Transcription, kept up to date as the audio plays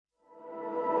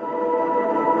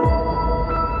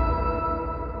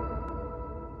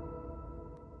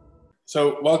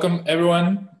So, welcome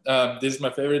everyone. This is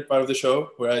my favorite part of the show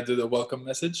where I do the welcome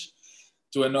message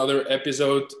to another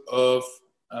episode of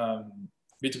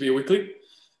B2B Weekly,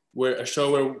 where a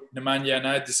show where Nemanja and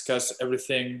I discuss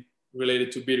everything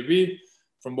related to B2B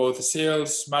from both a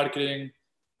sales, marketing,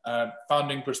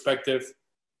 founding perspective.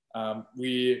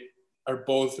 We are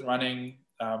both running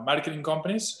marketing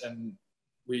companies and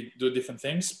we do different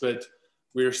things, but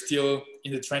we're still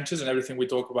in the trenches and everything we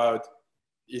talk about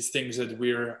is things that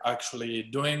we're actually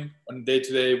doing on a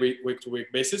day-to-day,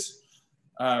 week-to-week basis.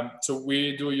 So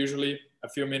we do usually a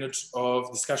few minutes of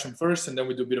discussion first, and then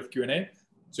we do a bit of Q&A.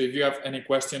 So if you have any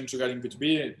questions regarding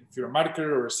B2B, if you're a marketer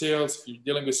or a sales, if you're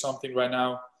dealing with something right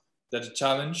now that's a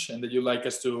challenge and that you'd like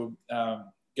us to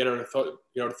get our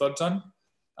thoughts on,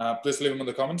 please leave them in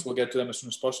the comments. We'll get to them as soon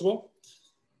as possible.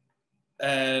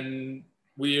 And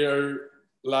we are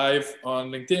live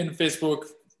on LinkedIn, Facebook,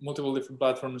 multiple different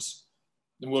platforms.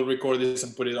 And we'll record this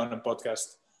and put it on a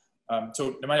podcast.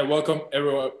 So Nemanja, welcome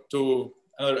everyone to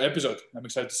another episode. I'm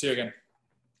excited to see you again.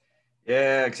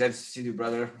 Yeah, excited to see you,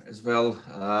 brother, as well.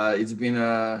 It's been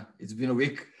a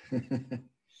week.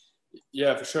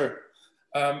 Yeah, for sure.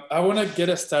 I want to get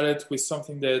us started with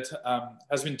something that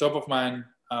has been top of mind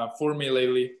for me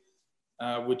lately,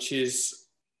 which is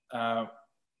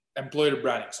employer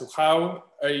branding. So how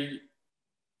are you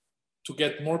to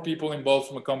get more people involved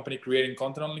from a company creating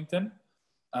content on LinkedIn?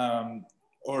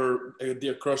 Or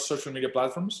across social media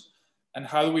platforms, and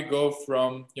how do we go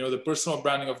from the personal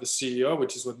branding of the CEO,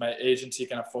 which is what my agency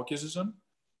kind of focuses on,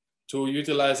 to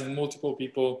utilizing multiple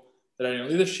people that are in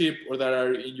leadership or that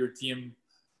are in your team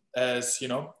as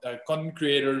content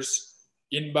creators,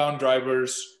 inbound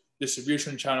drivers,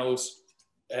 distribution channels,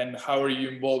 and how are you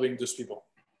involving those people?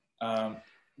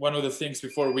 One of the things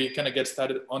before we kind of get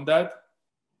started on that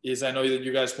is I know that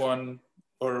you guys won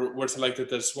or were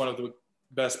selected as one of the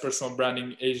best personal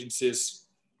branding agencies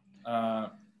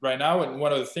right now. And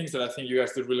one of the things that I think you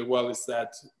guys did really well is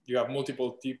that you have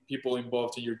multiple people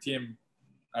involved in your team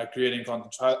creating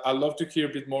content. So I'd love to hear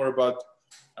a bit more about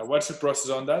what's the process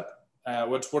on that,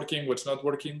 what's working, what's not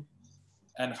working,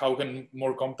 and how can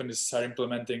more companies start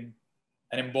implementing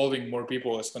and involving more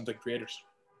people as content creators.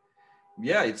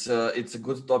 Yeah, it's a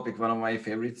good topic, one of my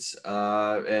favorites.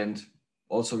 And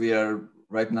also we are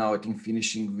right now, I think,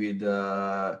 finishing with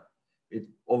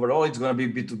overall, it's going to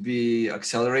be B2B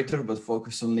accelerator, but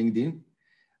focus on LinkedIn.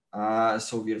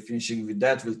 So we are finishing with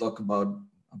that. We'll talk about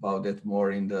that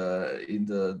more in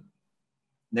the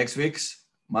next weeks,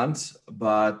 months.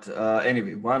 But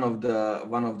anyway, one of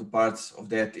the parts of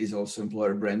that is also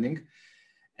employer branding,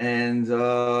 and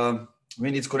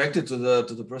it's connected to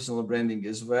the personal branding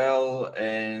as well.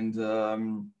 And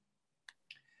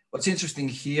what's interesting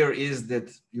here is that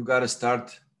you got to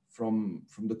start from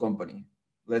the company.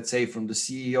 Let's say from the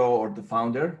CEO or the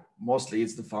founder. Mostly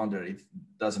it's the founder. It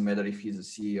doesn't matter if he's a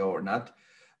CEO or not,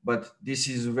 but this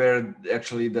is where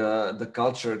actually the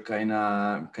culture kind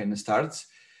of starts,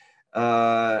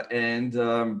 and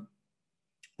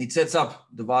it sets up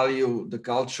the value, the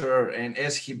culture, and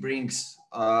as he brings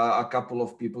a couple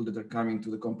of people that are coming to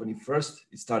the company first,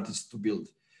 it starts to build,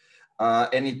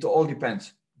 and it all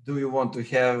depends. Do you want to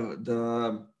have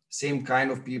the same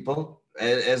kind of people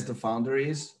as the founder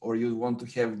is, or you want to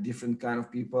have different kind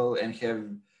of people and have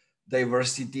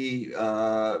diversity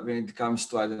when it comes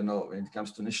to, I don't know, when it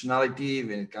comes to nationality,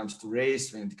 when it comes to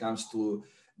race, when it comes to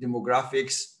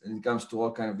demographics, when it comes to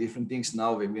all kind of different things.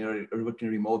 Now when we are working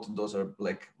remote, those are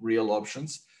like real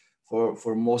options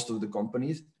for most of the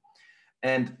companies.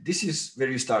 And this is where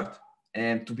you start.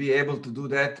 And to be able to do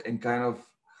that and kind of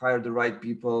hire the right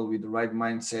people with the right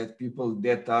mindset, people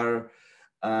that are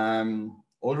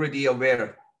already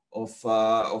aware of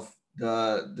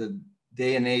the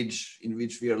day and age in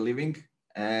which we are living,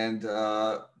 and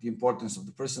the importance of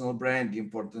the personal brand, the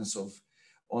importance of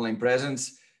online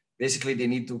presence. Basically, they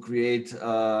need to create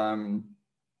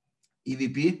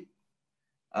EVP.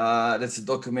 That's a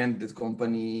document that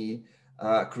company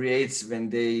creates when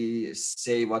they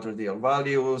say what are their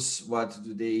values, what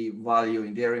do they value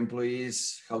in their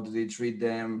employees, how do they treat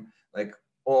them, like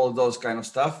all those kind of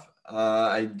stuff.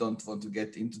 I don't want to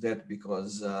get into that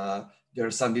because there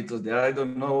are some details that I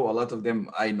don't know. A lot of them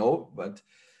I know, but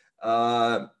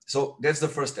so that's the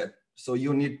first step. So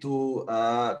you need to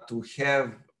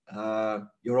have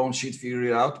your own shit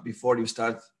figured out before you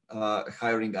start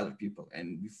hiring other people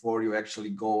and before you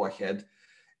actually go ahead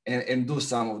and do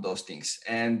some of those things.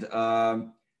 And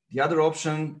the other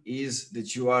option is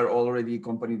that you are already a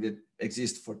company that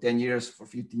exists for 10 years, for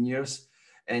 15 years,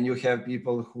 and you have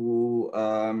people who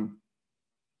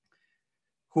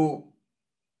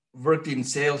worked in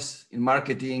sales, in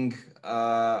marketing,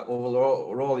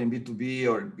 overall in B2B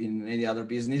or in any other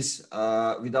business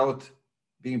without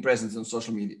being present on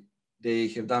social media. They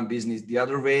have done business the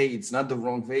other way. It's not the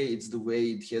wrong way. It's the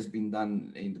way it has been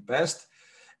done in the past.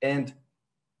 And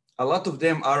a lot of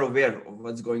them are aware of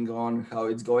what's going on, how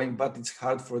it's going, but it's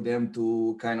hard for them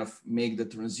to kind of make the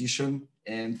transition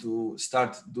and to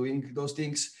start doing those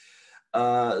things.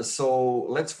 So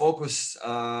let's focus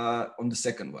on the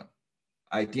second one.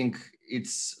 I think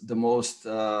it's the most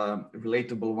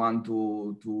relatable one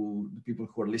to the people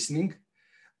who are listening.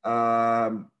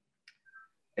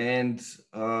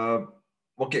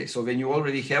 Okay, so when you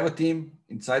already have a team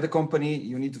inside the company,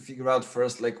 you need to figure out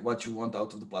first like what you want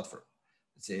out of the platform.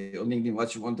 Let's say on LinkedIn,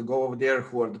 what you want to go over there,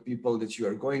 who are the people that you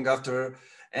are going after,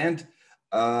 and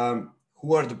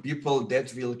who are the people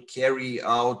that will carry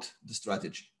out the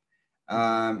strategy.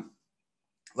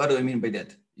 What do I mean by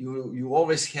that? You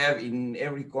always have in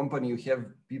every company, you have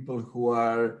people who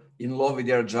are in love with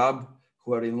their job,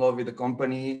 who are in love with the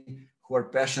company, who are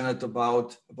passionate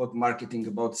about marketing,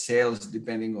 about sales,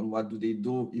 depending on what do they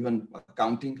do, even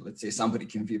accounting. Let's say somebody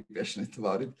can be passionate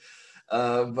about it.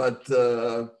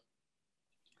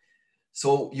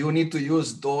 So you need to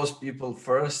use those people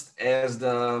first as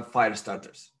the fire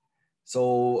starters.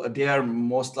 So they are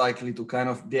most likely to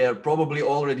they are probably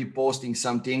already posting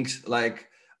some things like,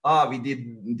 we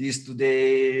did this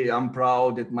today. I'm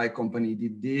proud that my company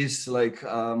did this. Like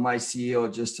my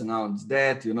CEO just announced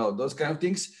that, those kind of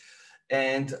things.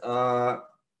 And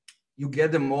you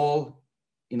get them all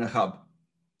in a hub.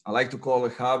 I like to call a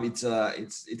hub.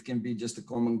 It can be just a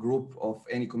common group of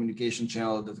any communication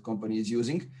channel that the company is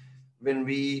using. When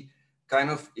we kind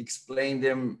of explain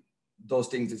them those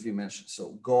things that we mentioned.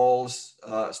 So goals,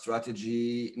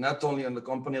 strategy, not only on the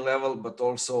company level, but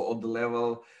also on the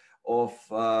level of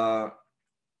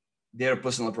their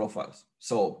personal profiles.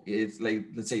 So it's like,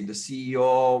 let's say the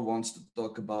CEO wants to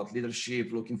talk about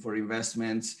leadership, looking for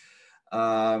investments,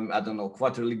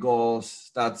 quarterly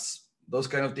goals, stats, those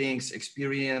kind of things,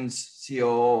 experience,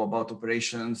 CEO about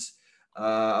operations,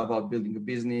 about building a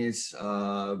business,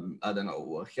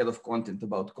 head of content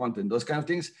about content, those kind of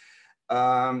things.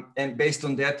 And based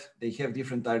on that, they have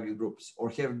different target groups,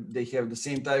 or they have the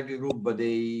same target group, but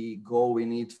they go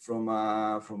in it from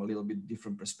a little bit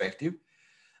different perspective.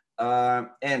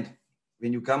 And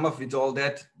when you come up with all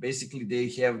that, basically they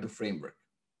have the framework.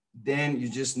 Then you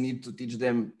just need to teach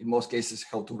them, in most cases,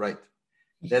 how to write.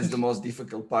 That's the most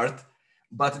difficult part.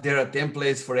 But there are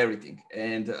templates for everything.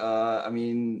 And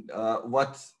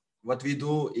what we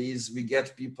do is we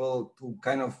get people to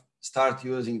kind of start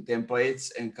using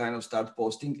templates and kind of start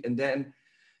posting, and then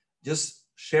just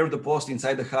share the post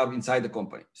inside the hub, inside the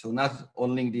company. So not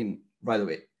on LinkedIn right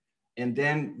away. And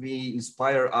then we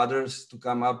inspire others to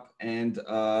come up and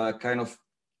kind of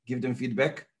give them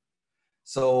feedback.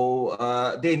 So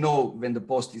they know when the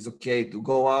post is okay to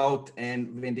go out,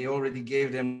 and when they already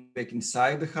gave them back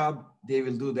inside the hub, they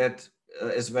will do that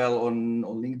as well on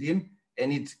LinkedIn,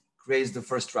 and it creates the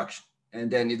first traction. And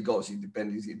then it goes, it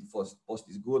depends if the post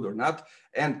is good or not.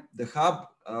 And the hub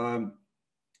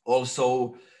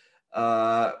also,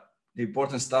 the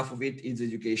important stuff of it is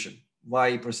education.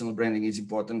 Why personal branding is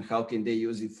important, how can they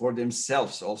use it for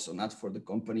themselves also, not for the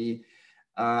company.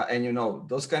 And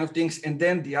those kind of things. And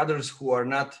then the others who are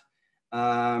not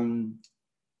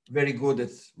very good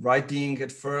at writing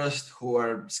at first, who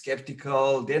are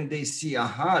skeptical, then they see,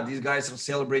 these guys are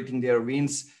celebrating their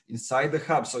wins inside the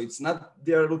hub. So it's not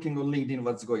they're looking on LinkedIn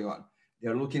what's going on.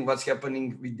 They're looking what's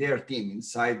happening with their team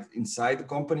inside the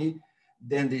company.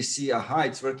 Then they see,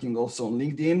 it's working also on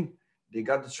LinkedIn. They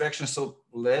got the traction. So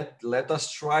let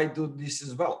us try do this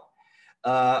as well.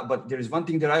 But there is one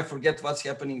thing that I forget what's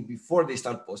happening before they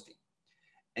start posting,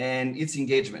 and it's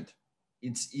engagement.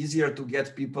 It's easier to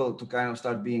get people to kind of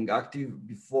start being active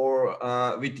before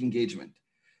with engagement.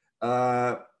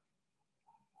 The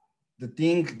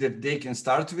thing that they can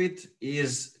start with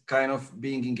is kind of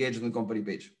being engaged on the company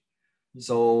page.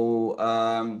 So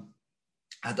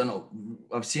I don't know.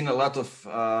 I've seen a lot of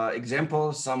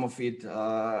examples. Some of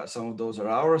those are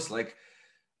ours. Like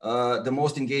the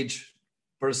most engaged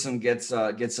person gets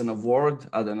an award.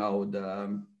 I don't know.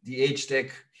 The H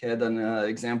Tech had an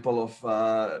example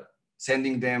of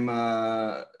sending them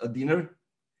a dinner.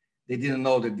 They didn't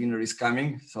know that dinner is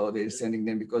coming, so they're sending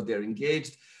them because they're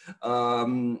engaged. I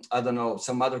don't know.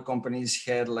 Some other companies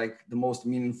had like the most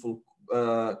meaningful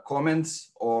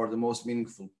comments or the most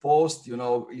meaningful post.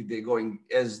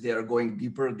 If as they are going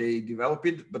deeper, they develop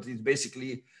it. But it's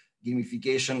basically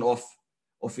gamification of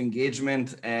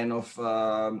engagement and of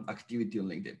activity on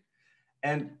LinkedIn.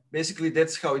 And basically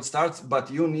that's how it starts, but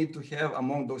you need to have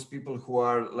among those people who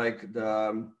are like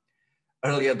the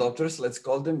early adopters, let's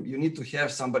call them, you need to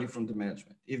have somebody from the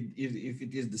management. If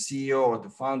it is the CEO or the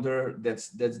founder, that's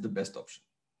the best option.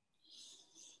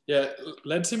 Yeah,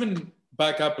 let's even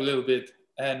back up a little bit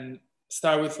and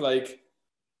start with like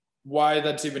why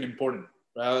that's even important,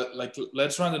 right? Like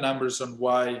let's run the numbers on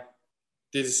why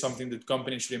this is something that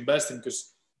companies should invest in,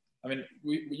 because I mean,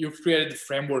 you've created the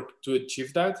framework to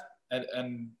achieve that,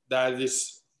 and that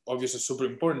is obviously super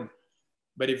important.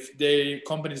 But if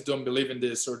companies don't believe in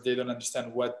this, or they don't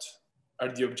understand what are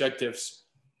the objectives,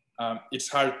 it's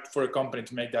hard for a company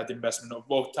to make that investment of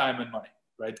both time and money,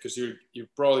 right? Because you're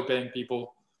probably paying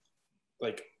people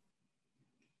like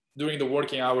during the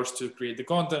working hours to create the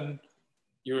content.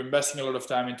 You're investing a lot of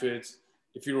time into it.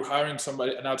 If you're hiring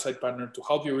an outside partner to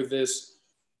help you with this,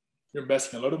 you're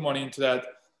investing a lot of money into that.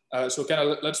 So kind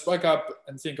of let's back up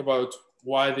and think about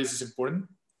why this is important.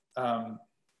 And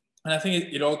I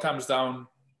think it all comes down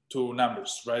to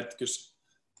numbers, right? Because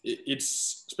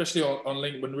it's especially on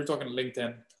LinkedIn, when we're talking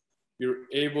LinkedIn, you're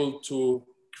able to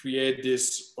create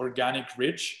this organic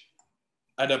reach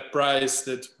at a price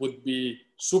that would be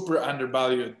super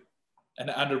undervalued and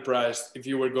underpriced if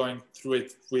you were going through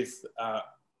it with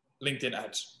LinkedIn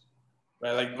ads,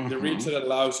 right? Like the reach that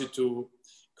allows you to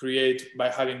create by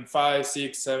having 5,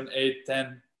 6, 7, 8,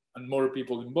 10, and more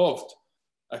people involved,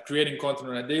 creating content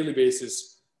on a daily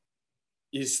basis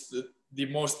is the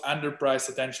most underpriced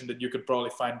attention that you could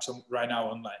probably find right now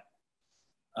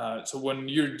online. So when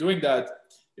you're doing that,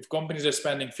 if companies are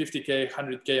spending 50K,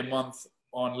 100K a month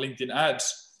on LinkedIn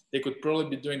ads, they could probably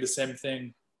be doing the same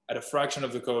thing at a fraction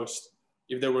of the cost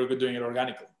if they were doing it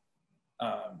organically.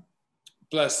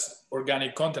 Plus,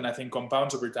 organic content, I think,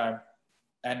 compounds over time,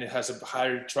 and it has a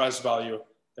higher trust value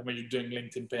than when you're doing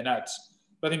LinkedIn paid ads.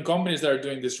 But in companies that are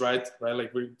doing this right,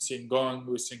 like we're seeing Gong,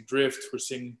 we're seeing Drift, we're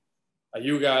seeing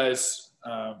you guys,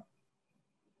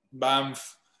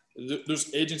 BAMF,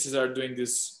 those agencies that are doing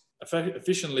this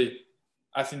efficiently,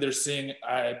 I think they're seeing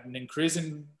an increase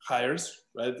in hires,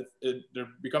 right? They're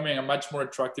becoming a much more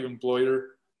attractive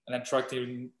employer and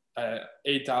attracting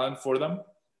a talent for them.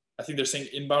 I think they're seeing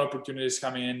inbound opportunities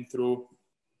coming in through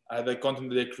the content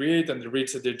that they create and the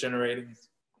reach that they're generating.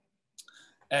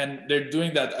 And they're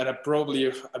doing that at probably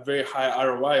a very high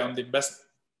ROI on the investment,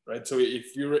 right? So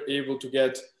if you're able to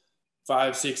get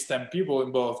 5, 6, 10 people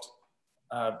involved,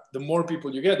 the more people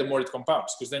you get, the more it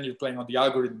compounds, because then you're playing on the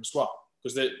algorithm as well,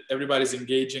 because everybody's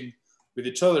engaging with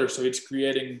each other. So it's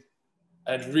creating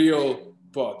a real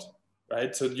pod,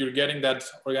 right? So you're getting that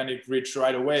organic reach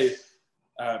right away,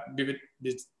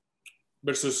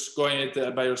 versus going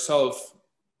it by yourself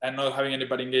and not having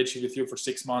anybody engage with you for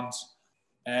 6 months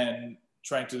and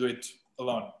trying to do it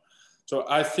alone. So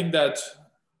I think that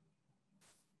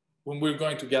when we're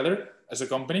going together as a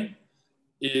company,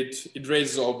 it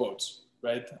raises all boats,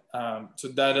 right? So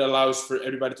that allows for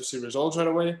everybody to see results right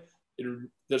away.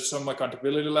 There's some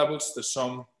accountability levels. There's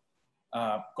some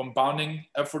compounding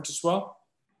efforts as well.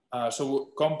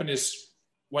 So companies,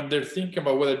 when they're thinking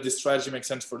about whether this strategy makes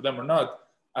sense for them or not,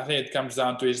 I think it comes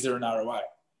down to, is there an ROI?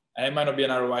 And it might not be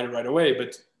an ROI right away,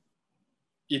 but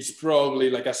it's probably,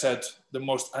 like I said, the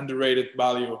most underrated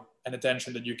value and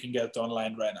attention that you can get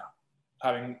online right now.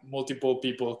 Having multiple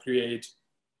people create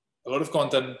a lot of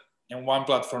content in one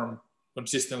platform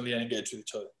consistently and engage with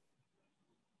each other.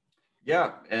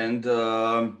 Yeah, and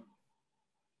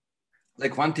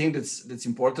like one thing that's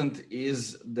important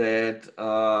is that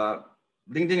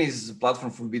LinkedIn is a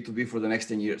platform for B2B for the next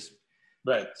 10 years.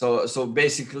 Right. So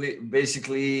basically,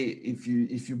 if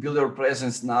you build your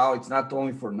presence now, it's not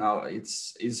only for now.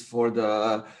 It's for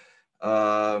the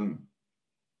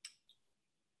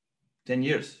 10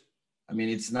 years. I mean,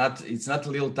 it's not a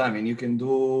little time, and you can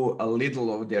do a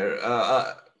little over there.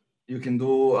 You can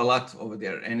do a lot over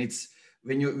there, and it's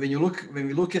when we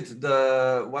look at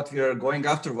what we are going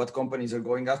after, what companies are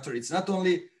going after. It's not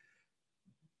only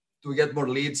to get more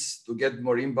leads, to get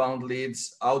more inbound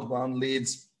leads, outbound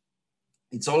leads.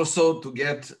 It's also to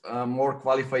get more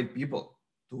qualified people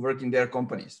to work in their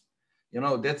companies. You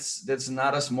know, that's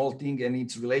not a small thing, and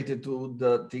it's related to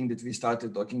the thing that we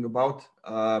started talking about,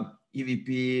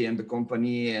 EVP and the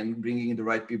company and bringing the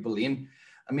right people in.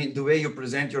 I mean, the way you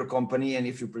present your company, and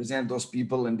if you present those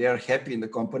people and they are happy in the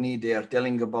company, they are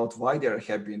telling about why they are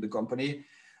happy in the company.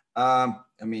 I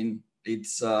mean,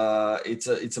 it's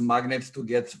a magnet to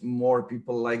get more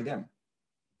people like them.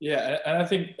 Yeah, and I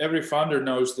think every founder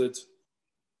knows that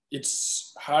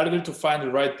it's harder to find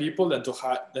the right people than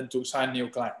to sign new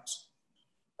clients.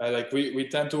 Like we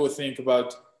tend to think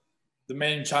about the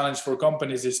main challenge for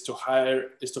companies is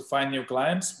to find new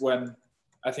clients when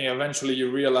I think eventually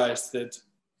you realize that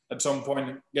at some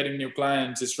point getting new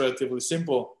clients is relatively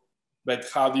simple, but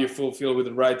how do you fulfill with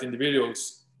the right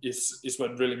individuals is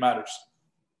what really matters,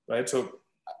 right? So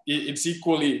it's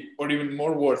equally or even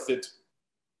more worth it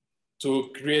to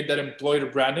create that employer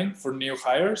branding for new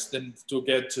hires than to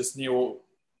get just new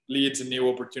leads and new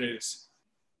opportunities.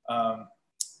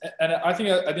 And I think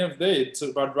at the end of the day, it's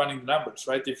about running the numbers,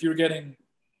 right? If you're getting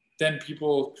 10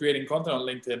 people creating content on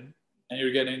LinkedIn and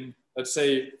you're getting, let's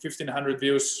say, 1,500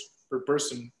 views per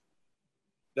person,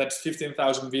 that's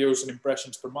 15,000 views and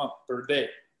impressions per month, per day.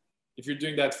 If you're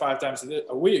doing that 5 times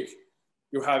a week,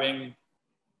 you're having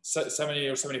 70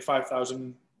 or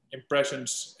 75,000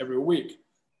 impressions every week.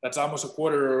 That's almost a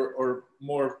quarter or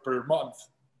more per month.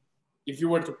 If you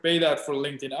were to pay that for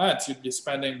LinkedIn ads, you'd be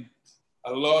spending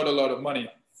a lot of money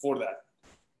for that.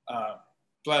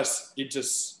 Plus, it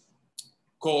just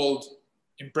cold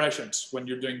impressions when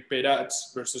you're doing paid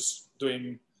ads versus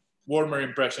doing warmer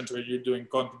impressions where you're doing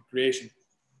content creation.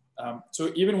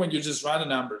 So even when you just run the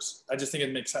numbers, I just think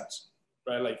it makes sense,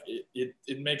 right? Like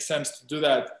it makes sense to do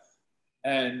that.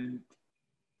 And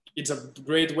it's a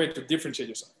great way to differentiate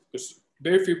yourself because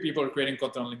very few people are creating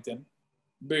content on LinkedIn.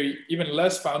 Even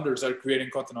less founders are creating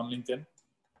content on LinkedIn.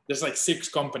 There's like 6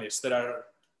 companies that are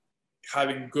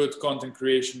having good content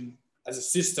creation as a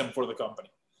system for the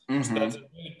company. Mm-hmm. So that's a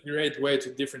really great way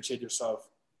to differentiate yourself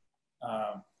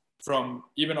from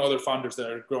even other founders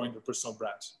that are growing their personal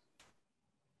brands.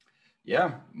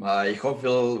 Yeah, I hope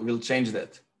we'll change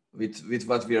that with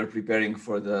what we are preparing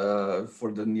for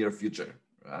the near future.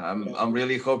 I'm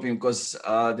really hoping because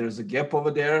there's a gap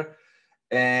over there,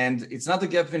 and it's not a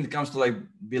gap when it comes to like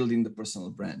building the personal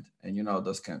brand and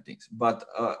those kind of things, but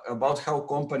about how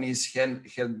companies can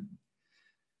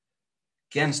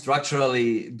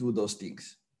structurally do those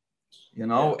things,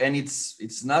 and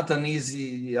it's not an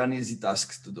easy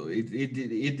task to do.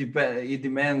 It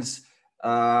demands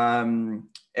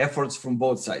efforts from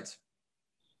both sides.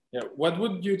 Yeah. What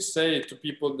would you say to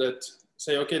people that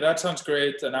say, okay, that sounds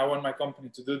great and I want my company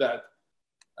to do that,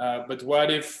 but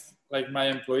what if like my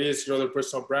employees grow their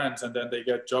personal brands and then they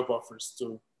get job offers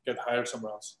to get hired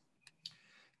somewhere else?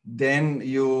 Then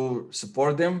you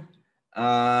support them,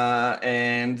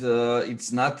 and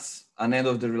it's not an end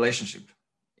of the relationship.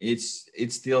 It's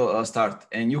still a start,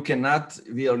 and you cannot.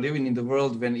 We are living in the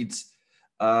world when it's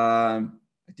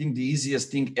I think the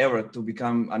easiest thing ever to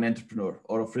become an entrepreneur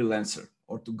or a freelancer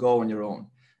or to go on your own.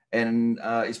 And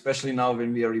especially now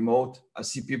when we are remote, I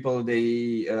see people,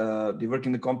 they work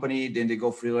in the company, then they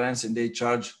go freelance and they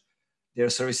charge their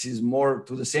services more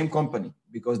to the same company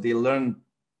because they learn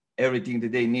everything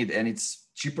that they need. And it's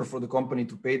cheaper for the company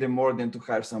to pay them more than to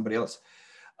hire somebody else.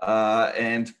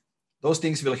 And those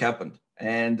things will happen.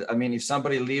 And I mean, if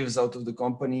somebody leaves out of the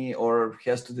company or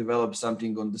has to develop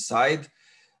something on the side,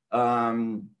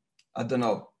 I don't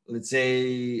know, let's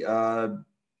say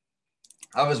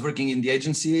I was working in the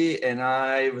agency and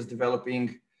I was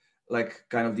developing like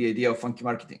kind of the idea of funky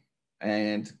marketing,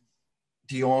 and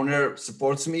the owner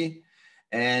supports me.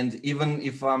 And even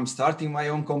if I'm starting my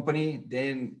own company,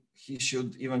 then he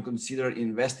should even consider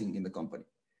investing in the company.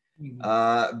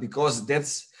 Mm-hmm. Because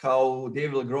that's how they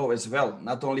will grow as well,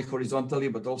 not only horizontally,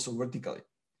 but also vertically.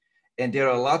 And there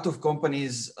are a lot of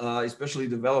companies, especially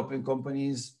developing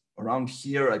companies around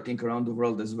here, I think around the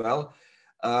world as well,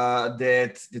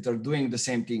 that are doing the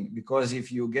same thing. Because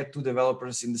if you get 2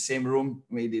 developers in the same room,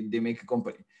 maybe they make a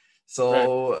company.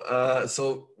 So, right.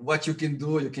 So what you can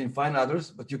do, you can find others,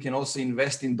 but you can also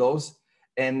invest in those.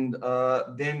 And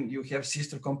then you have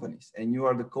sister companies and you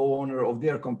are the co-owner of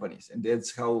their companies. And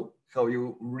that's how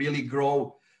you really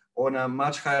grow on a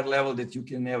much higher level that you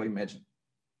can never imagine.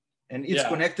 And it's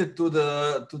connected to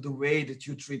the way that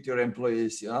you treat your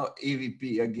employees,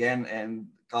 EVP again, and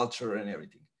culture and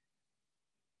everything.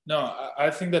 No, I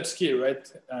think that's key, right?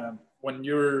 When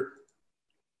you're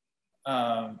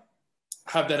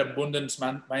have that abundance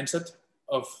mindset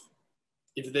of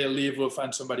if they leave, we'll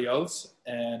find somebody else.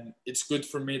 And it's good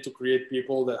for me to create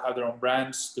people that have their own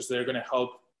brands because they're going to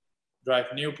help drive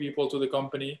new people to the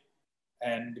company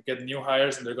and get new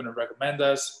hires, and they're going to recommend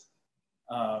us.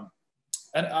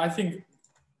 And I think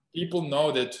people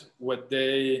know that what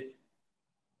they,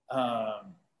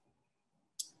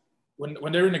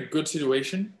 when they're in a good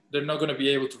situation, they're not going to be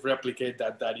able to replicate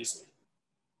that easily,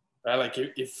 right? Like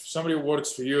if somebody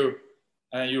works for you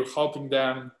and you're helping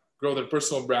them grow their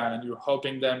personal brand and you're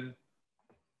helping them,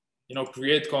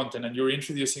 create content and you're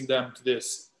introducing them to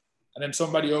this, and then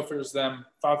somebody offers them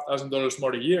 $5,000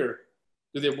 more a year,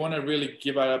 do they want to really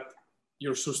give up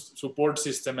your support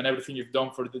system and everything you've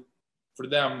done for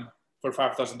them for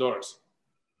 $5,000,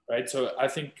 right? So I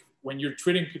think when you're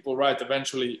treating people right,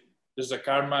 eventually there's a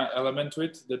karma element to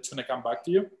it that's going to come back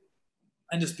to you.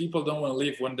 And just people don't want to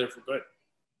leave when they're for good.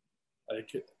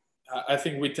 Like, I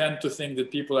think we tend to think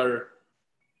that people are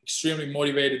extremely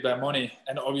motivated by money,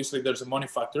 and obviously there's a money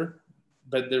factor,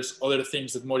 but there's other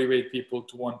things that motivate people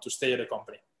to want to stay at a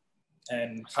company.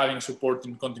 And having support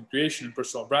in content creation and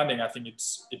personal branding, I think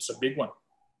it's a big one.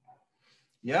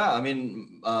 Yeah, I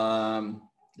mean,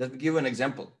 let me give an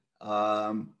example.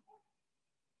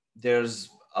 There's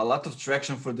a lot of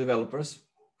traction for developers,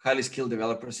 highly skilled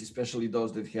developers, especially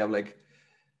those that have like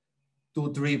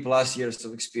 2-3+ years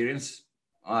of experience.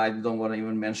 I don't want to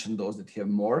even mention those that have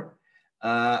more.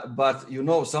 But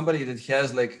somebody that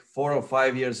has like 4 or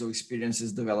 5 years of experience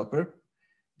as developer,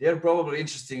 they're probably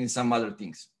interested in some other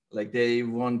things. Like they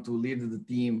want to lead the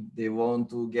team, they want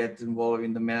to get involved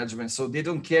in the management. So they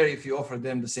don't care if you offer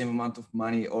them the same amount of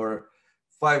money or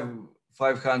 $500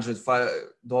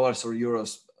 or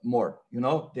euros more.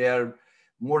 They are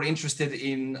more interested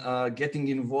in getting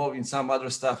involved in some other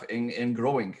stuff and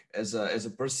growing as a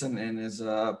person and as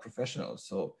a professional.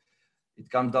 So it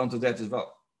comes down to that as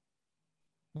well.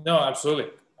 No, absolutely.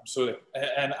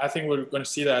 And I think we're going to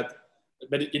see that.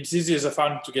 But it's easy as a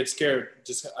founder to get scared.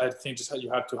 I think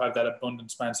you have to have that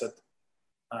abundance mindset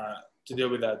to deal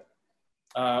with that.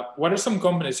 What are some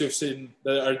companies you've seen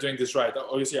that are doing this right?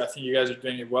 Obviously, I think you guys are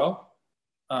doing it well.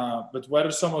 But what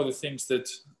are some of the things that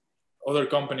other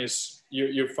companies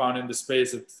you've found in the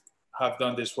space that have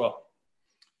done this well?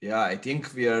 Yeah, I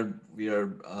think we are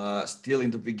still in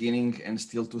the beginning and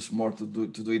still too small to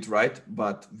do it right.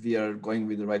 But we are going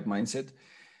with the right mindset.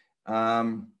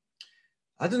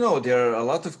 I don't know. There are a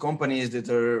lot of companies that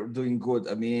are doing good.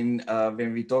 I mean,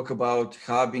 when we talk about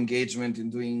hub engagement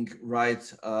and doing right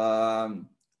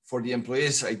for the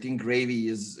employees, I think Gravy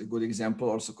is a good example,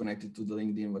 also connected to the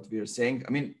LinkedIn, what we are saying. I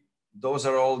mean, those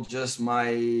are all just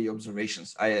my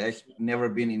observations. I've never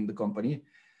been in the company,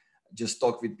 just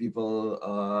talk with people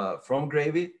from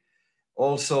Gravy.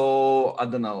 Also, I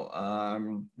don't know,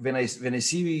 when I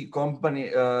see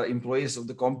company employees of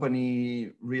the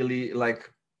company really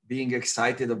like being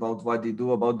excited about what they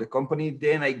do about the company,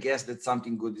 then I guess that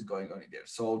something good is going on in there.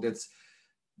 So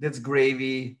that's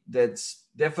Gravy. That's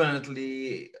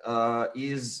definitely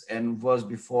is and was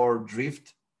before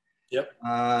Drift. Yep.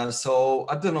 So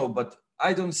I don't know, but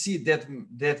I don't see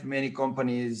that many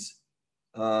companies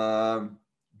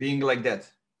being like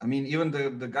that. I mean, even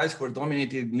the guys who are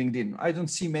dominating LinkedIn, I don't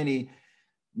see many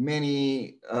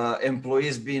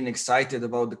employees being excited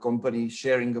about the company,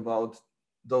 sharing about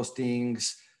those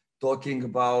things, talking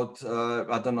about,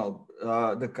 I don't know,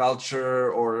 the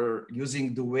culture or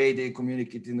using the way they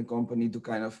communicate in the company to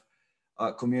kind of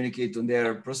communicate on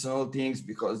their personal things,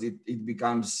 because it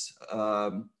becomes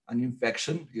an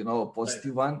infection, a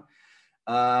positive one.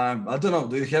 I don't know.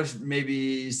 Do you have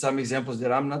maybe some examples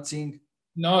that I'm not seeing?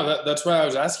 No, that's why I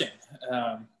was asking.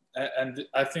 And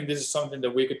I think this is something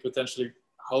that we could potentially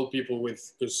help people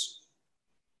with, because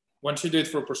once you do it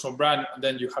for a personal brand,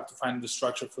 then you have to find the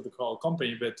structure for the whole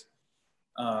company. But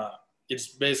it's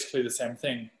basically the same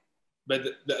thing. But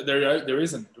there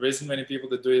isn't many people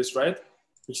that do this right,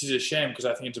 which is a shame, because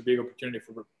I think it's a big opportunity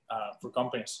for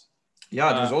companies.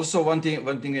 Yeah, there's also one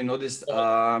thing I noticed.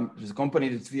 There's a company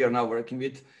that we are now working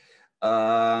with.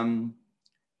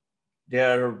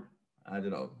 They're, I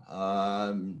don't know,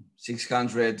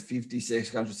 650,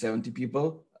 670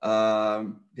 people.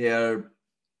 They're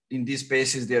in these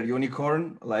spaces, they're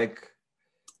unicorn, like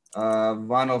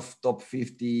one of top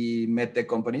 50 medtech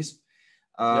companies.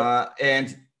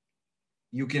 And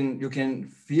you can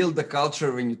feel the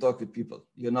culture when you talk with people.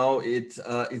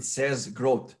 It says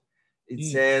growth. It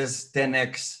says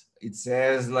 10x. It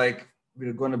says like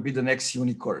we're going to be the next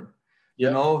unicorn.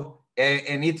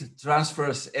 And it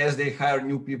transfers as they hire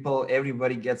new people.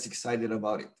 Everybody gets excited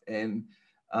about it, and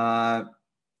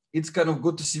it's kind of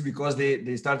good to see, because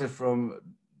they started from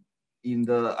in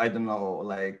the, I don't know,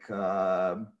 like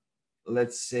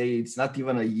let's say it's not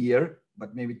even a year,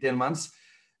 but maybe 10 months.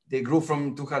 They grew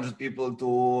from 200 people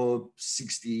to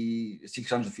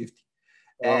 650.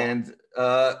 Wow. And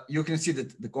you can see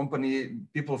that the company,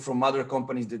 people from other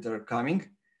companies that are coming,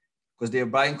 because they're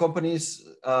buying companies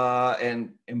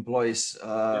and employees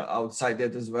outside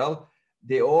that as well,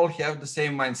 they all have the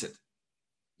same mindset,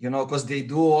 because they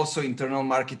do also internal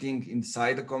marketing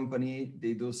inside the company.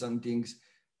 They do some things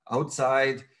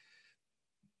outside,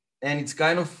 and it's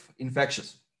kind of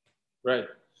infectious. Right.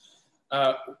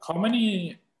 How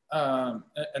many,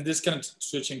 and this kind of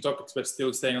switching topics, but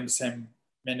still staying on the same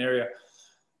main area.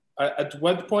 At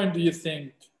what point do you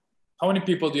think, how many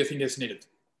people do you think is needed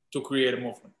to create a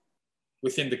movement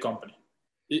within the company?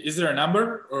 Is there a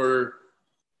number, or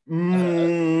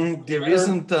There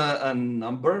isn't a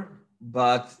number,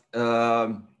 but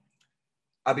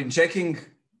I've been checking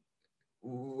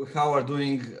how are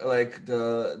doing like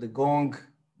the Gong,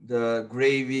 the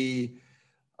Gravy.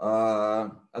 I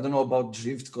don't know about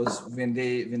Drift because when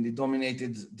they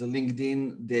dominated the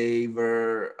LinkedIn, they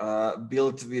were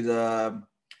built with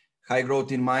high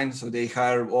growth in mind, so they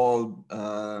hire all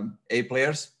A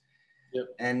players. Yep.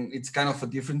 And it's kind of a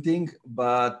different thing,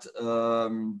 but I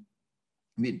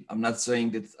mean, I'm not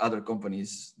saying that other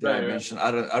companies that I mentioned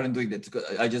aren't doing that.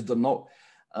 I just don't know.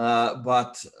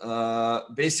 But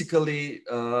basically,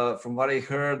 from what I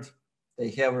heard,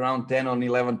 they have around 10 or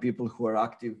 11 people who are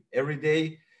active every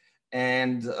day,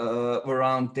 and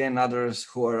around 10 others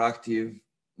who are active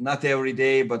not every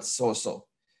day, but so-so.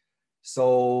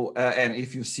 So, and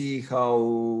if you see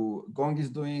how Gong is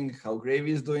doing, how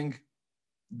Gravy is doing,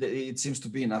 it seems to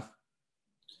be enough.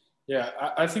 Yeah,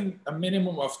 I think a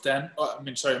minimum of 10, a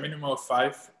minimum of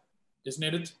 5 is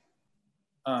needed.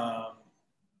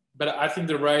 But I think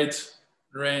the right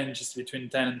range is between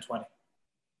 10 and 20.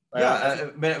 Right? Yeah,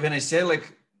 when I say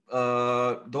like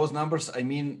those numbers, I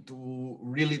mean to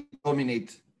really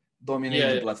dominate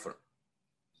the platform.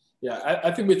 Yeah,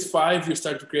 I think with 5, you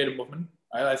start to create a movement.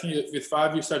 Right? I think with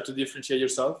 5, you start to differentiate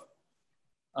yourself.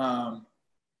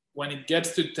 When it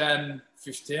gets to 10,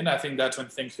 15, I think that's when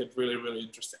things get really, really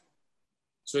interesting.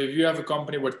 So if you have a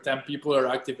company where 10 people are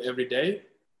active every day,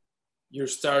 you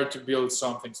start to build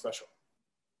something special.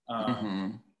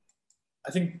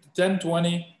 I think 10,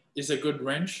 20 is a good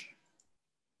range.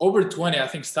 Over 20, I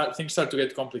think things start to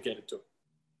get complicated too,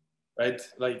 right?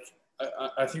 Like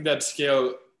I think that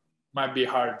scale might be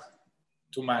hard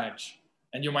to manage,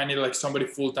 and you might need like somebody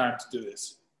full-time to do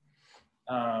this.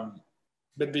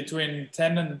 But between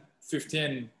 10 and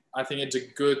 15, I think it's a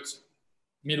good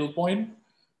middle point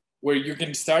where you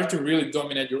can start to really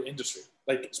dominate your industry.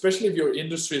 Like, especially if your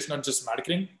industry is not just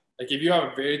marketing. Like if you have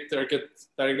a very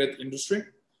targeted industry,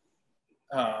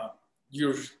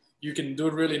 you can do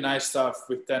really nice stuff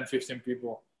with 10, 15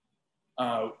 people.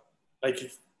 Like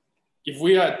if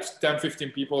we had 10, 15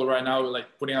 people right now,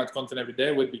 like putting out content every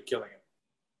day, we'd be killing it.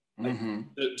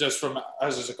 Like, just from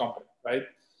us as a company, right?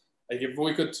 Like if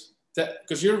we could,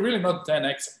 because you're really not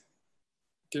 10x.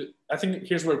 I think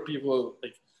here's where people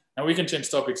like, and we can change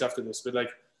topics after this, but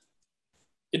like,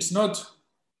 it's not,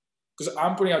 because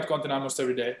I'm putting out content almost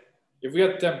every day. If we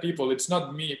had 10 people, it's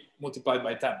not me multiplied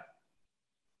by 10.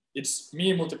 It's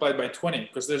me multiplied by 20,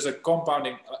 because there's a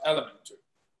compounding element to it.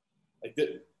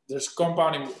 Like there's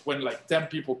compounding when like 10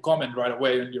 people comment right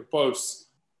away on your posts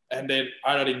and they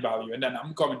are adding value. And then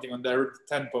I'm commenting on their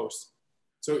 10 posts.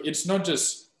 So it's not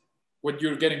just what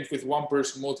you're getting with one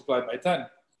person multiplied by 10.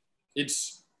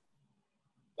 It's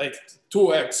like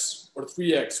 2x or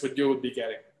 3x what you would be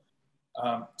getting.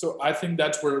 So I think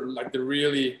that's where like the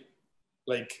really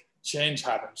like change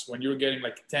happens, when you're getting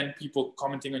like 10 people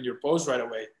commenting on your post right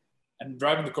away and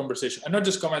driving the conversation, and not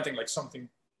just commenting like something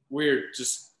weird,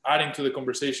 just adding to the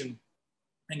conversation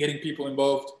and getting people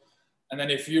involved. And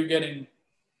then if you're getting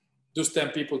those 10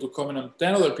 people to comment on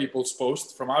 10 other people's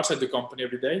posts from outside the company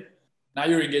every day, now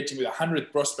you're engaging with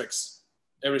 100 prospects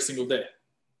every single day,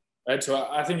 right? So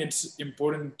I think it's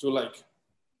important to like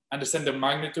understand the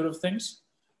magnitude of things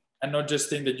and not just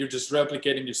think that you're just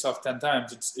replicating yourself 10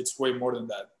 times. It's way more than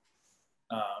that.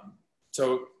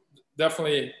 So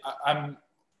definitely I'm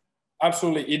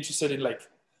absolutely interested in like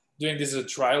doing this as a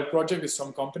trial project with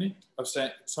some company.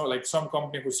 So like some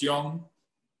company who's young,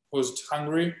 who's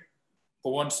hungry, who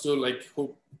wants to like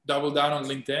who double down on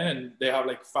LinkedIn, and they have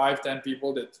like 5-10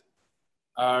 people that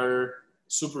are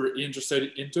super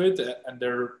interested into it and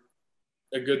they're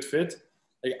a good fit.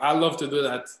 Like I love to do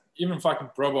that, even fucking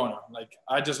pro bono. Like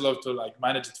I just love to like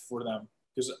manage it for them,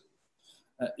 because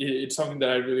it's something that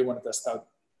I really want to test out.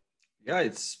 Yeah,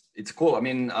 it's cool. I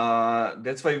mean,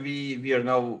 that's why we are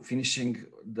now finishing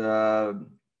the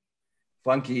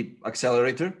Funky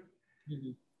Accelerator,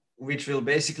 which will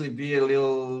basically be a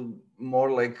little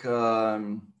more like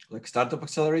startup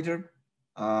accelerator.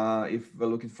 If we're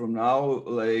looking from now,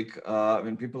 like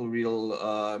when people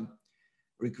will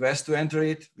request to enter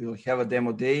it, we'll have a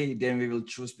demo day. Then we will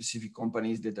choose specific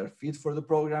companies that are fit for the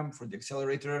program, for the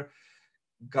accelerator,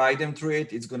 guide them through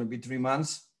it. It's going to be 3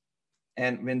 months.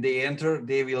 And when they enter,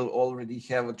 they will already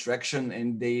have a traction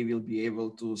and they will be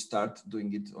able to start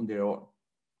doing it on their own.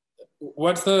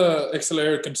 What's the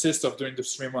accelerator consist of during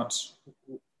those 3 months?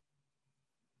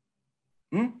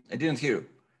 I didn't hear you.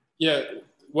 Yeah.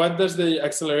 What does the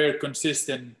accelerator consist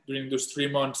in during those 3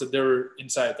 months that they're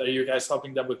inside? Are you guys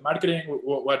helping them with marketing?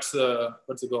 What's the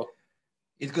goal?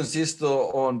 It consists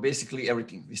on basically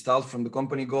everything. We start from the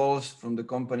company goals, from the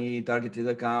company targeted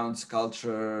accounts,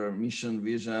 culture, mission,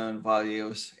 vision,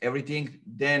 values, everything.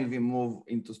 Then we move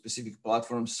into specific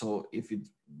platforms. So if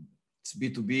it's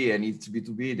B2B and it's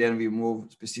B2B, then we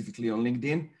move specifically on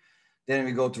LinkedIn. Then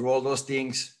we go through all those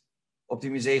things,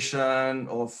 optimization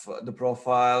of the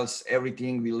profiles,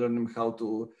 everything. We learn them how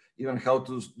to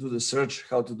do the search,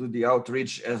 how to do the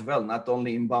outreach as well, not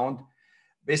only inbound,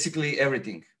 basically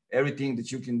everything that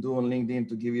you can do on LinkedIn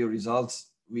to give you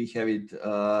results, we have it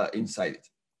inside it.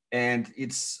 And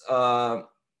its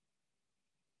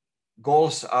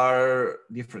goals are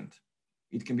different.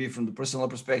 It can be from the personal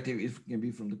perspective, it can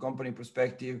be from the company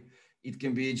perspective, it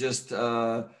can be just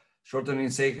shortening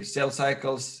sales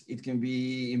cycles, it can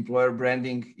be employer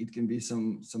branding, it can be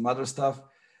some other stuff.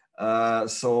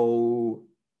 So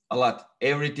a lot,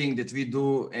 everything that we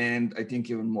do, and I think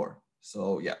even more.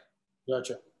 So yeah.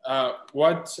 Gotcha.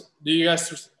 What do you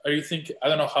guys, are you think, I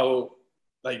don't know how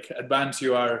like advanced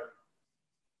you are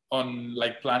on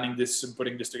like planning this and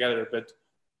putting this together, but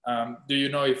do you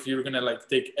know if you're gonna like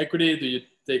take equity? Do you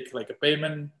take like a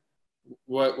payment?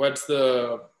 What's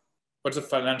the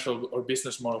financial or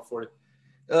business model for it?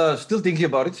 Still thinking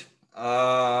about it.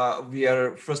 We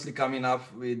are firstly coming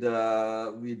up with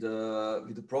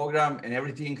the program and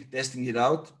everything, testing it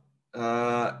out,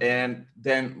 and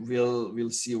then we'll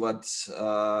see what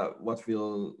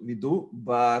will we do.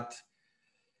 But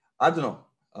I don't know.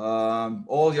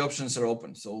 All the options are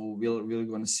open, so we're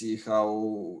going to see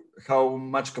how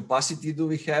much capacity do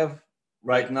we have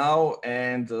right now,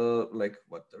 and like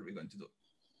what are we going to do?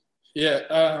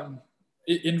 Yeah.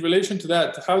 In relation to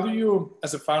that, how do you,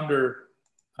 as a founder,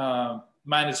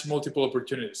 manage multiple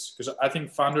opportunities? Because I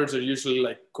think founders are usually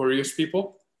like curious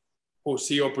people who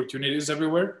see opportunities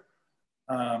everywhere.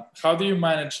 How do you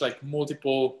manage like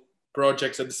multiple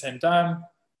projects at the same time?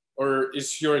 Or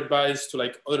is your advice to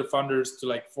like other founders to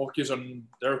like focus on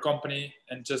their company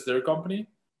and just their company?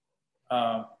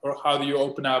 Or how do you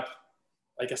open up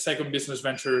like a second business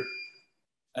venture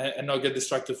and not get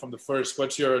distracted from the first?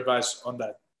 What's your advice on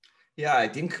that? Yeah, I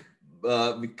think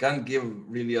we can't give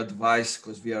really advice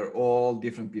because we are all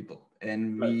different people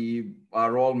and we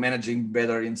are all managing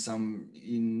better in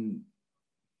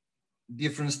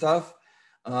different stuff.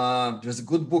 There's a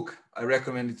good book. I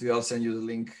recommend it to you. I'll send you the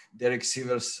link. Derek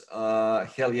Sivers,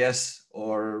 Hell Yes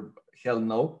or Hell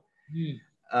No.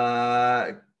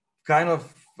 Kind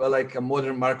of like a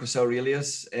modern Marcus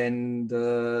Aurelius, and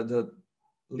the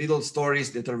little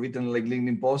stories that are written like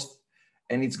LinkedIn post,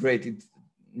 and it's great. It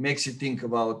makes you think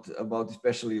about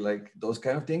especially like those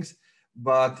kind of things.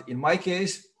 But in my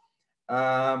case,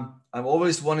 I've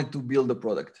always wanted to build a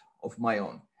product of my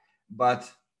own, but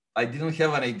I didn't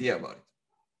have an idea about it.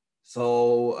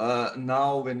 So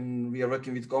now when we are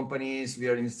working with companies, we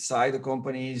are inside the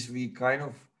companies, we kind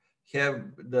of have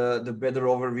the better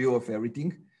overview of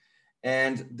everything.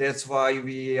 And that's why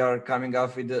we are coming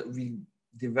up with, we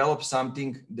develop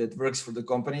something that works for the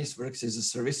companies, works as a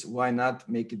service. Why not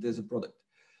make it as a product?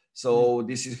 So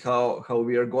this is how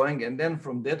we are going. And then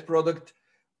from that product,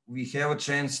 we have a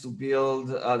chance to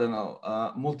build, I don't know,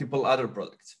 multiple other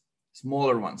products,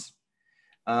 smaller ones.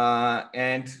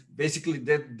 And basically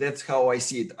that's how I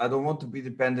see it. I don't want to be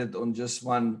dependent on just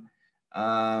one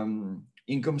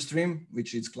income stream,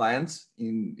 which is clients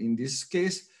in this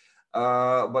case.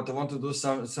 But I want to do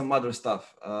some other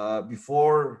stuff.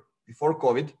 Before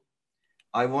COVID,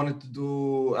 I wanted to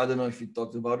do, I don't know if you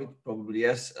talked about it, probably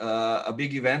yes, a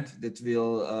big event that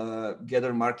will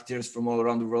gather marketers from all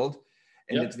around the world,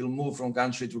 and it will move from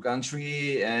country to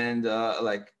country and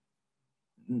like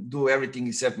do everything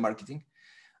except marketing.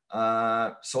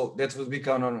 So that will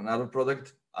become another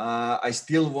product. I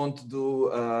still want to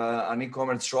do an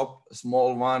e-commerce shop, a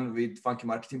small one with funky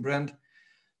marketing brand.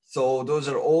 So those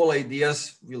are all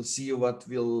ideas. We'll see what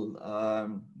will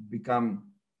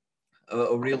become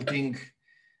a real thing.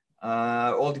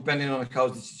 All depending on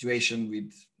how's the situation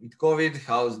with COVID,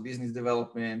 how's business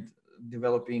developing,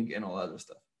 and all other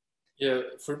stuff. Yeah,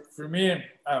 for me,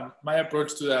 my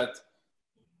approach to that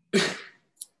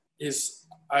is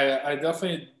I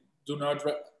definitely do not,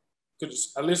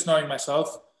 because at least knowing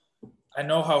myself, I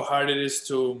know how hard it is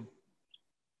to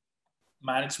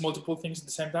manage multiple things at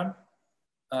the same time.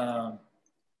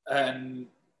 And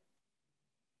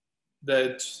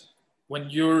that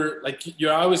when you're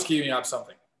always giving up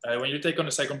something. When you take on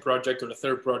a second project or a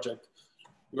third project,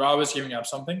 you're always giving up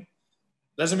something.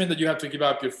 Doesn't mean that you have to give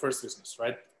up your first business,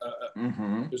 right?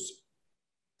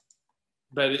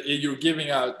 But you're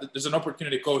giving out, there's an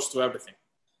opportunity cost to everything.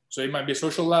 So it might be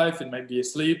social life, it might be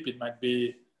sleep, it might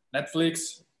be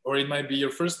Netflix, or it might be your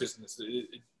first business.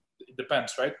 It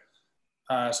depends, right?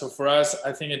 So for us,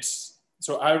 I think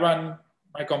so I run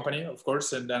my company, of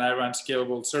course, and then I run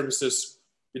Scalable Services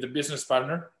with a business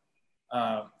partner,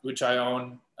 which I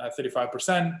own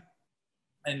 35%.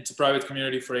 And it's a private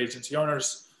community for agency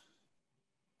owners.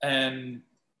 And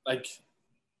like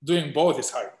doing both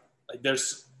is hard. Like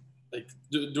there's like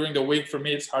during the week for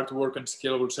me, it's hard to work on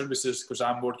Scalable Services because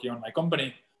I'm working on my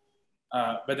company.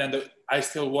 But then I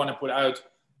still want to put out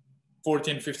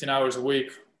 14, 15 hours a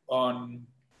week on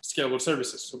Scalable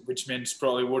Services, which means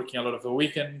probably working a lot of the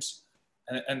weekends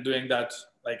and doing that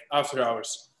like after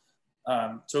hours.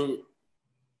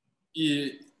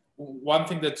 One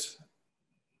thing that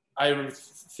I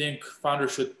think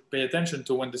founders should pay attention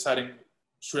to when deciding,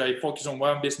 should I focus on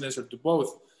one business or do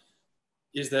both,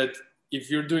 is that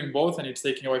if you're doing both and it's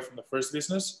taking away from the first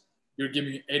business, you're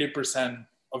giving 80%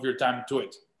 of your time to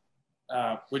it,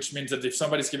 which means that if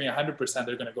somebody's giving 100%,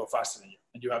 they're going to go faster than you,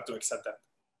 and you have to accept that.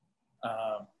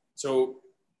 So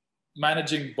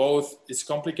managing both is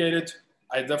complicated.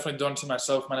 I definitely don't see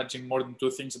myself managing more than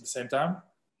 2 things at the same time,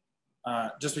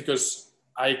 just because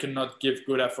I cannot give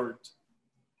good effort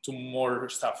to more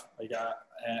stuff.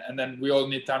 And then we all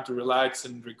need time to relax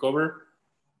and recover.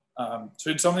 So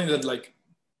it's something that like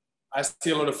I see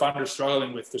a lot of founders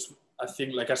struggling with, because I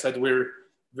think, like I said, we're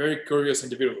very curious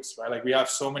individuals, right? Like we have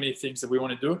so many things that we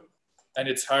want to do, and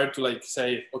it's hard to like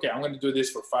say, okay, I'm going to do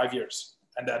this for 5 years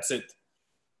and that's it.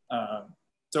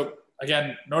 So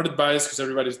again, not advice because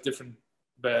everybody's different,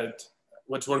 but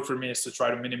what's worked for me is to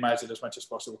try to minimize it as much as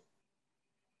possible.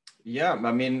 Yeah,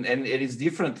 I mean, and it is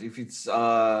different if it's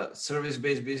a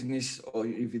service-based business or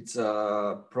if it's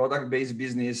a product-based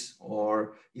business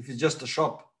or if it's just a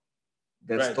shop.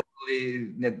 That's right.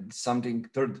 Totally something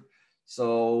third.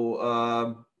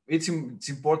 So it's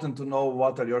important to know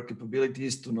what are your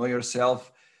capabilities, to know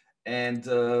yourself, and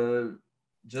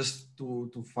just to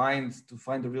find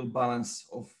the real balance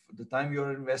of the time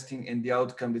you're investing and the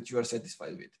outcome that you are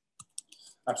satisfied with.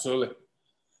 Absolutely.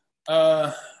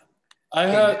 There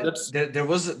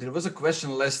was a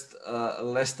question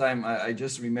last time I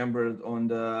just remembered on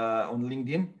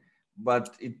LinkedIn,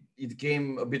 but it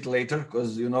came a bit later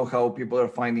because you know how people are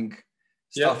finding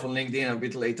stuff on LinkedIn a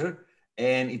bit later,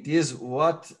 and it is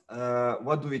what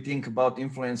do we think about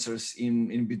influencers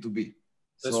in B2B?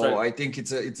 That's so right. I think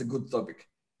it's a good topic.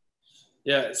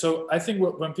 Yeah, so I think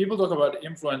when people talk about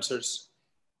influencers,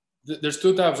 there's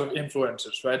 2 types of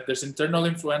influencers, right? There's internal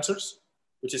influencers,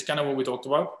 which is kind of what we talked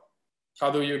about.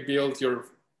 How do you build your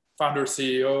founder,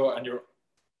 CEO, and your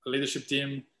leadership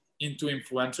team into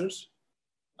influencers?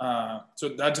 So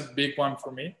that's a big one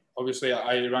for me. Obviously,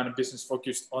 I run a business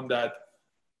focused on that.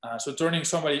 So turning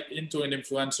somebody into an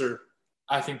influencer,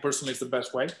 I think personally is the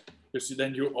best way, because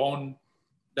then you own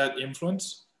that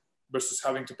influence versus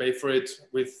having to pay for it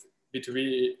with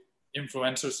B2B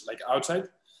influencers like outside.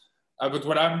 But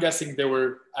what I'm guessing they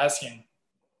were asking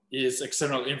is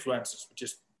external influencers, which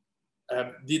is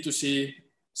D2C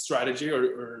strategy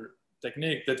or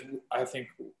technique that I think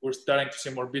we're starting to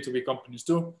see more B2B companies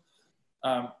do.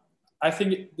 I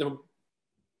think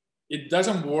it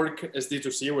doesn't work as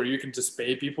D2C where you can just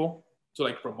pay people to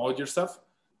like promote your stuff.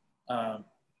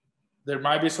 There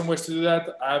might be some ways to do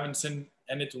that. I haven't seen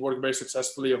any to work very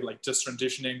successfully of like just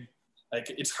transitioning. Like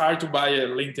it's hard to buy a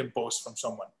LinkedIn post from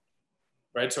someone,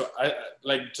 right? So I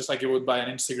like, just like you would buy an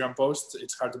Instagram post,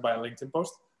 it's hard to buy a LinkedIn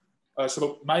post.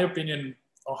 So my opinion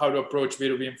on how to approach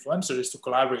B2B influencers is to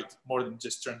collaborate more than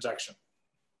just transaction.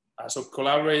 So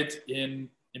collaborate in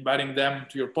inviting them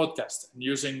to your podcast and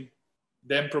using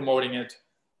them promoting it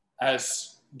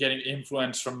as getting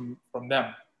influence from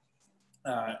them.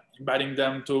 Inviting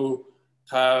them to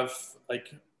have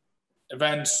like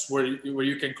events where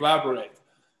you can collaborate,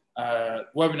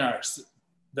 webinars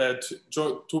that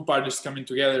 2 parties coming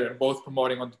together and both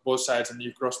promoting on both sides, and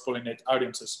you cross-pollinate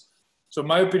audiences. So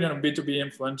my opinion on B2B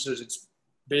influencers, it's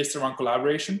based around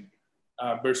collaboration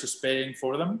versus paying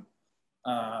for them.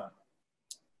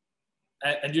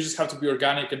 And you just have to be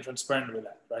organic and transparent with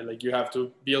that, right? Like you have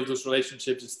to build those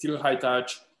relationships. It's still high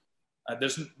touch.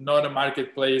 There's not a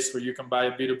marketplace where you can buy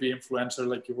a B2B influencer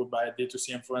like you would buy a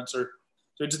D2C influencer.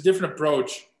 So it's a different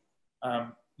approach,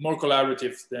 more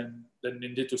collaborative than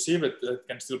in D2C, but that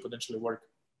can still potentially work.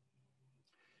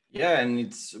 Yeah, and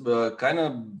it's kind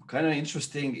of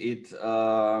interesting. It's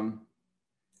a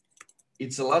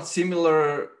lot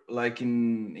similar like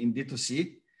in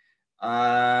D2C.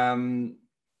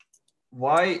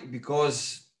 Why?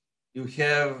 Because you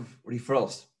have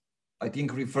referrals. I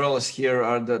think referrals here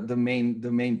are the main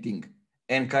thing,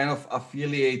 and kind of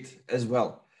affiliate as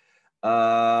well.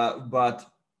 But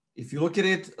if you look at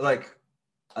it, like,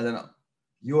 I don't know,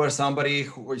 you are somebody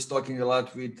who is talking a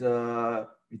lot with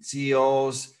with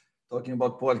CEOs, talking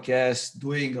about podcasts,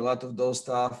 doing a lot of those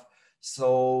stuff.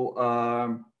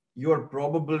 So you're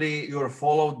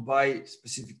followed by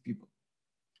specific people,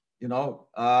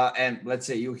 and let's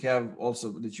say you have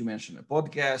also that you mentioned a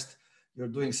podcast, you're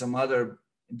doing some other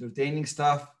entertaining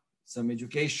stuff, some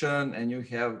education, and you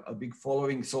have a big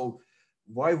following. So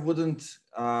why wouldn't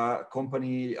a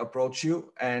company approach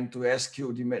you and to ask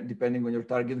you, depending on your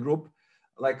target group,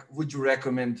 like, would you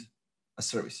recommend a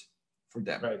service for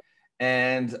them? Right.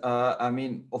 And I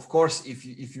mean, of course,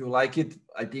 if you like it,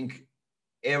 I think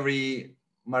every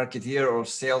marketeer or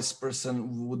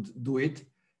salesperson would do it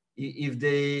if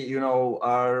they,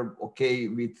 are okay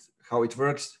with how it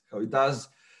works, how it does.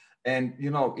 And,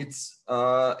 it's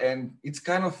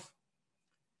kind of,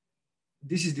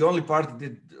 this is the only part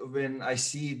that when I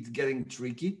see it getting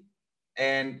tricky.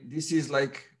 And this is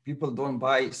like, people don't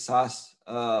buy SaaS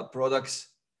products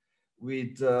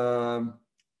with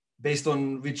based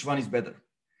on which one is better,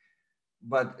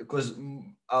 but because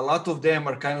a lot of them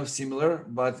are kind of similar,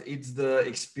 but it's the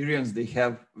experience they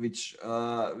have which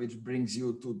brings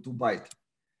you to buy it.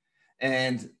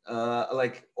 And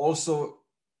like also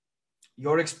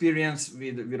your experience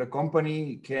with a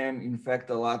company can impact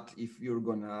a lot if you're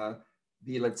gonna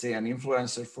be, let's say, an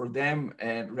influencer for them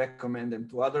and recommend them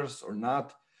to others or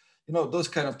not, those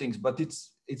kind of things. But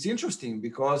it's interesting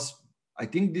because I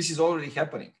think this is already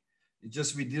happening. It's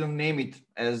just we didn't name it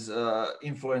as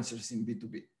influencers in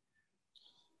B2B.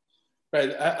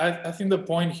 Right. I think the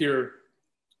point here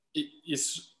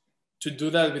is to do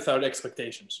that without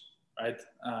expectations, right?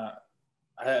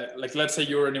 Like, let's say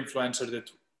you're an influencer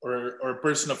or a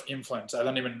person of influence. I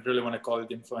don't even really want to call it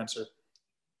influencer.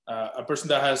 A person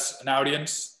that has an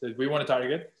audience that we want to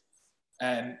target.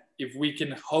 And if we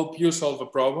can help you solve a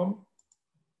problem,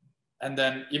 and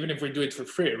then even if we do it for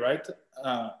free, right?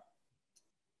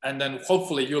 And then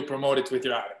hopefully you'll promote it with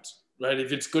your audience, right?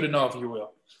 If it's good enough, you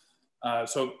will.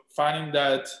 So finding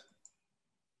that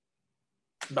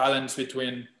balance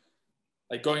between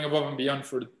like going above and beyond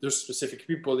for those specific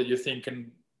people that you think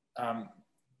can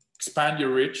expand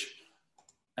your reach,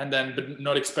 and then but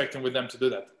not expecting with them to do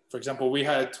that. For example, we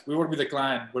worked with a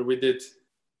client where we did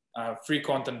free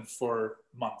content for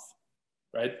a month,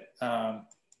 right?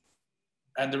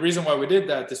 And the reason why we did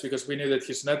that is because we knew that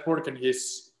his network and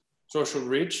his social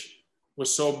reach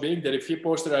was so big that if he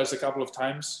posted us a couple of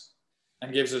times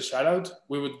and gave us a shout out,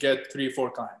 we would get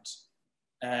 3-4 clients.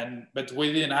 But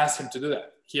we didn't ask him to do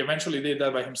that. He eventually did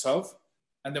that by himself.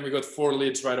 And then we got 4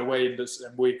 leads right away in this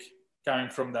week coming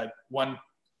from that one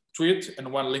tweet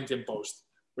and one LinkedIn post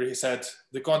where he said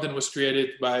the content was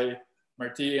created by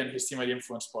Marty and his team at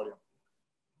Influence Podium.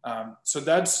 So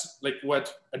that's like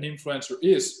what an influencer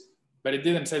is, but it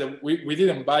didn't say that we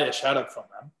didn't buy a shout out from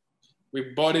them.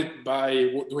 We bought it by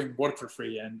doing work for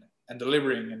free and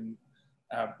delivering and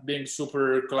being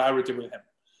super collaborative with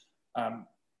him.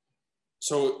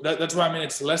 So that's why I mean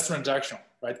it's less transactional,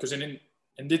 right? Because in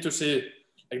D2C,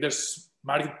 like there's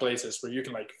marketplaces where you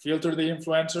can like filter the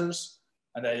influencers,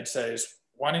 and then it says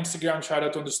one Instagram shout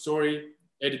out on the story,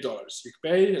 $80. You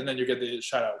pay and then you get the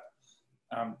shout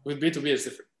out. With B2B, it's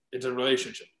different. It's a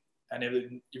relationship, and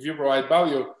if you provide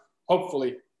value,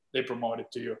 hopefully they promote it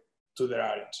to you, to their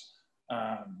audience.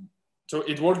 So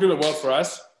it worked really well for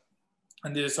us,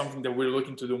 and this is something that we're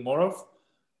looking to do more of.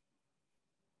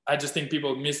 I just think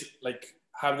people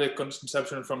have the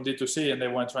conception from D2C and they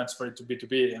want to transfer it to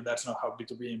B2B, and that's not how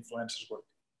B2B influencers work.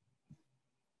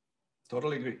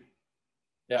 Totally agree.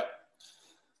 Yeah.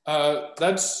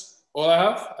 That's all I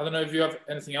have. I don't know if you have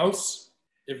anything else.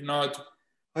 If not,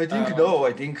 I think no.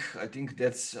 I think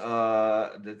that's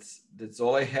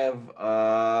all I have.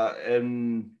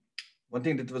 And one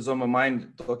thing that was on my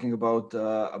mind, talking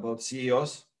about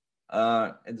CEOs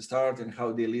at the start and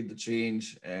how they lead the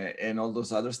change and all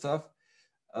those other stuff.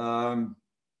 And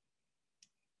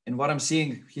what I'm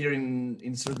seeing here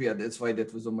in Serbia, that's why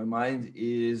that was on my mind,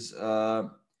 is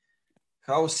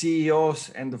how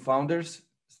CEOs and the founders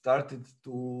started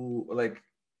to like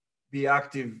be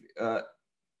active.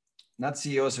 Not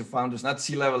CEOs and founders, not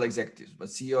C-level executives,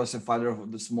 but CEOs and founders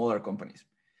of the smaller companies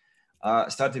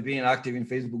started being active in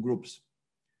Facebook groups.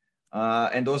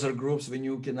 And those are groups when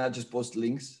you cannot just post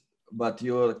links, but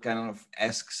you kind of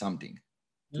ask something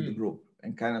to the group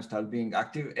and kind of start being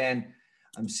active. And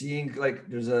I'm seeing like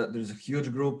there's a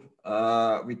huge group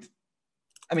with,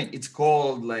 I mean, it's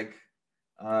called like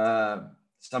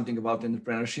something about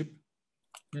entrepreneurship.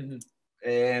 Mm-hmm.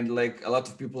 And like a lot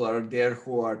of people are there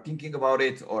who are thinking about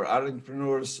it or are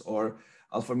entrepreneurs or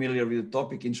are familiar with the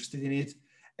topic, interested in it.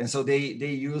 And so they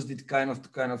used it kind of to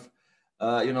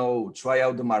try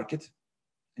out the market,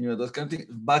 those kind of things.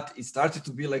 But it started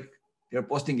to be like they're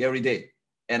posting every day.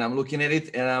 And I'm looking at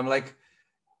it and I'm like,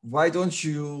 why don't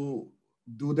you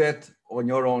do that on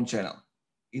your own channel?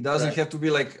 It doesn't have to be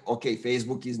like, okay,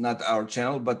 Facebook is not our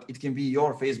channel, but it can be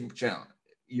your Facebook channel,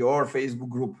 your Facebook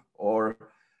group, or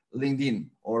LinkedIn,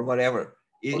 or whatever.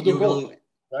 Or do both,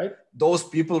 right? Those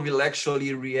people will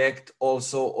actually react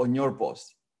also on your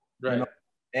post. Right. You know?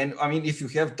 And I mean, if you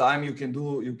have time, you can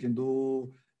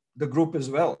do the group as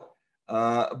well.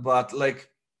 But like,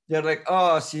 they're like,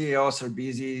 oh, CEOs are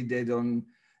busy. They don't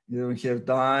have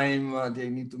time. They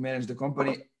need to manage the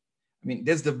company. I mean,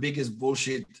 that's the biggest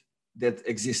bullshit that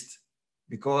exists,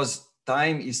 because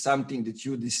time is something that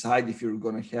you decide if you're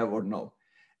going to have or no.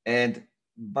 And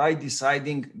by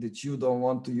deciding that you don't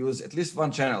want to use at least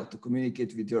one channel to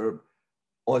communicate with your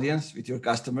audience, with your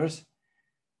customers,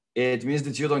 it means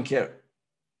that you don't care.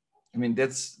 I mean,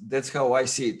 that's how I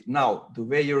see it. Now, the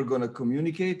way you're going to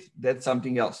communicate, that's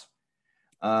something else.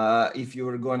 If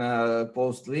you're going to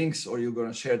post links, or you're going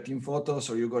to share team photos,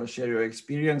 or you're going to share your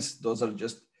experience, those are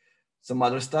just some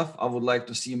other stuff. I would like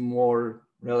to see more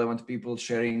relevant people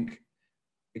sharing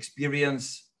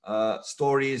experience,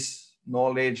 stories,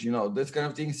 knowledge, those kind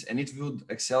of things. And it would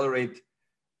accelerate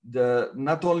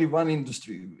not only one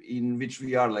industry in which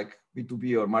we are, like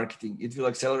B2B or marketing, it will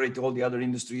accelerate all the other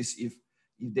industries if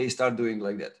they start doing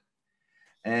like that.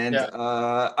 And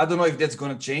I don't know if that's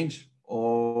going to change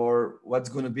or what's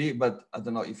going to be, but I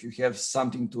don't know. If you have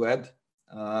something to add,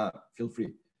 feel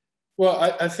free.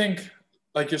 Well, I think,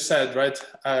 like you said, right?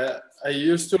 I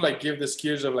used to like give the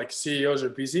excuse of like CEOs are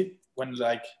busy when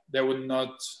like they would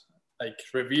not like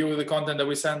review the content that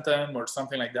we sent them or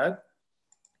something like that.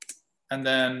 And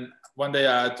then one day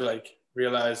I had to like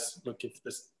realize, look, if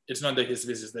this, it's not that he's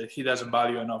busy, it's that he doesn't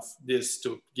value enough this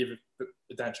to give it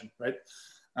attention, right?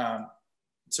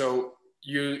 So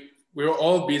we're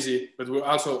all busy, but we're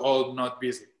also all not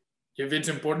busy. If it's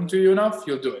important to you enough,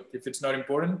 you'll do it. If it's not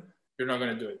important, you're not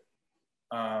going to do it.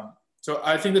 So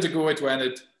I think that's a good way to end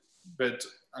it. But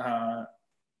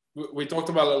we talked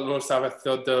about a lot of stuff. I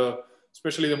thought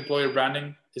especially the employer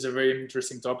branding is a very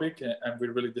interesting topic, and we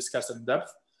really discussed it in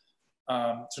depth.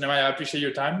 So Nemanja, I appreciate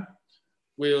your time.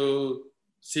 We'll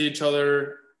see each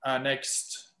other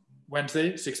next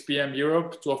Wednesday, 6 p.m.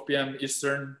 Europe, 12 p.m.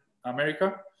 Eastern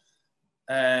America.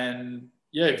 And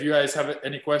yeah, if you guys have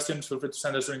any questions, feel free to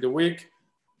send us during the week.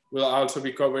 We'll also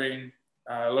be covering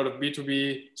a lot of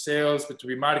B2B sales,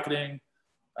 B2B marketing,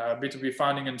 B2B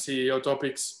founding and CEO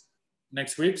topics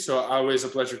next week. So always a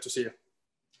pleasure to see you.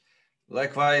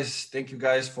 Likewise, thank you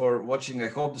guys for watching. I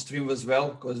hope the stream was well,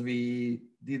 because we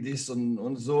did this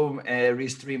on Zoom and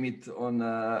restream it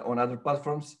on other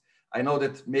platforms. I know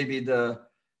that maybe the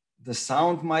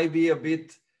sound might be a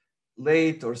bit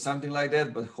late or something like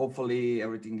that, but hopefully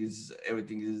everything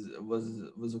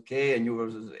was okay and you were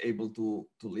able to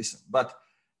listen. But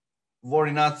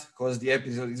worry not, because the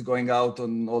episode is going out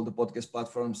on all the podcast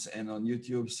platforms and on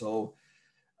YouTube. So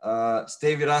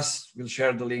stay with us. We'll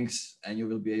share the links and you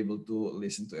will be able to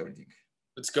listen to everything.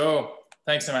 Let's go.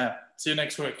 Thanks, Nemanja. See you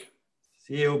next week.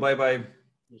 See you.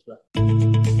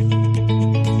 Bye-bye.